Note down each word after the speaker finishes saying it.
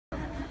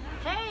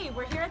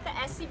we're here at the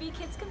SCB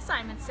Kids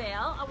Consignment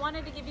Sale. I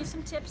wanted to give you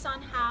some tips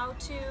on how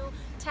to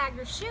tag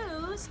your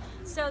shoes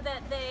so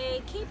that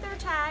they keep their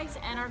tags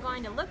and are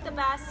going to look the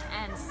best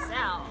and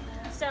sell.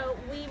 So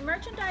we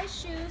merchandise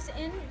shoes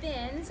in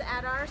bins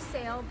at our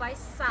sale by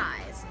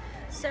size.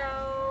 So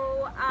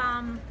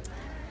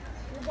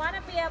we want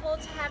to be able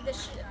to have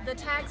the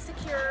tag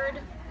secured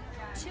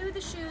to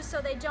the shoes so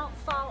they don't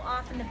fall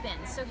off in the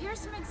bin. So here's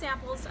some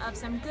examples of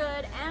some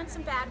good and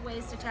some bad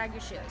ways to tag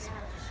your shoes.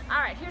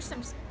 Alright, here's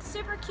some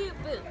super cute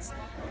boots.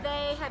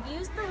 They have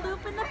used the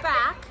loop in the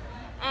back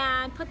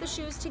and put the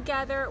shoes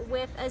together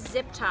with a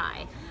zip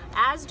tie.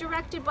 As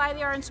directed by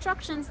our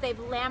instructions, they've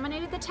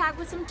laminated the tag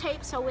with some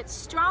tape so it's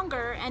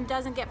stronger and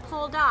doesn't get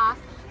pulled off.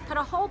 Put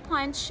a hole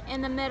punch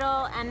in the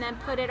middle and then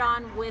put it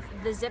on with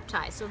the zip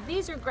tie. So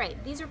these are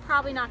great. These are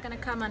probably not going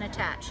to come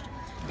unattached.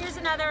 Here's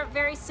another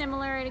very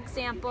similar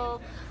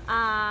example.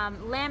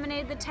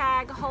 Laminated the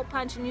tag, hole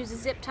punch, and use a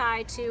zip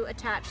tie to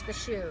attach the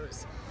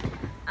shoes.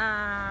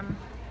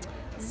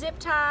 Zip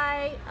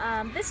tie,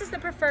 this is the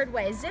preferred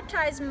way. Zip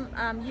ties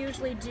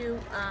usually do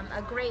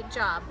a great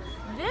job.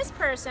 This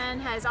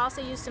person has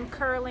also used some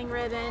curling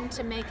ribbon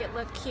to make it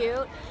look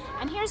cute.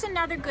 And here's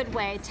another good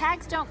way.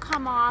 Tags don't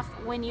come off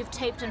when you've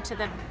taped them to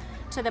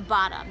the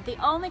bottom. The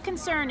only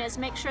concern is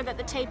make sure that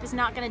the tape is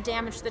not going to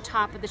damage the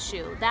top of the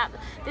shoe.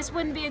 This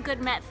wouldn't be a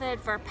good method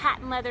for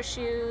patent leather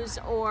shoes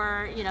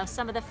or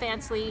some of the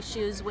fancy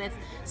shoes with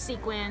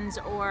sequins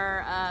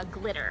or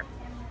glitter.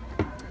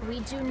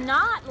 We do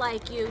not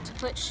like you to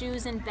put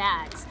shoes in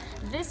bags.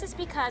 This is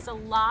because a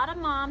lot of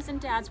moms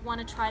and dads want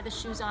to try the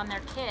shoes on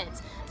their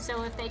kids.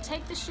 So if they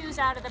take the shoes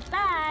out of the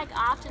bag,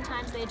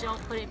 oftentimes they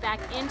don't put it back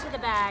into the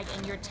bag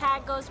and your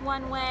tag goes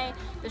one way,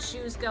 the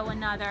shoes go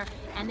another,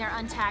 and they're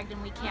untagged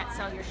and we can't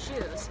sell your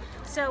shoes.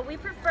 So we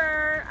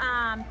prefer,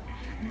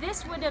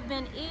 this would have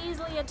been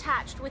easily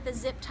attached with a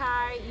zip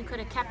tie. You could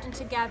have kept them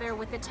together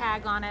with the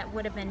tag on it,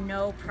 would have been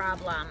no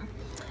problem.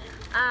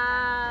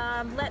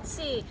 Let's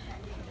see.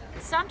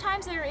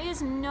 Sometimes there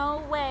is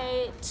no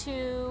way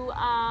to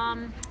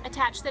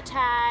attach the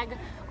tag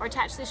or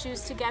attach the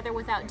shoes together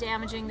without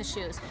damaging the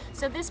shoes.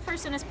 So this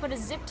person has put a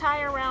zip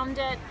tie around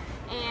it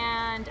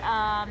and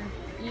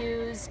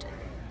used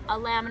a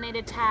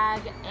laminated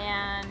tag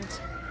and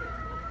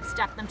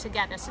stuck them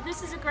together. So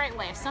this is a great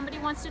way. If somebody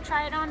wants to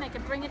try it on, they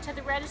can bring it to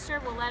the register,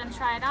 we'll let them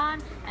try it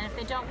on, and if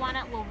they don't want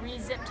it, we'll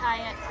re-zip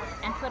tie it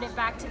and put it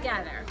back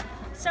together.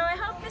 So I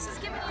hope this has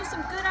given you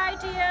some good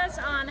ideas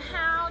on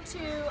how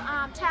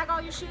to tag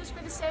all your shoes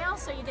for the sale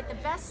so you get the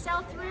best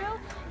sell-through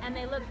and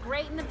they look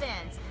great in the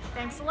bins.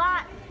 Thanks a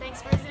lot.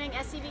 Thanks for visiting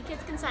SCB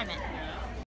Kids Consignment.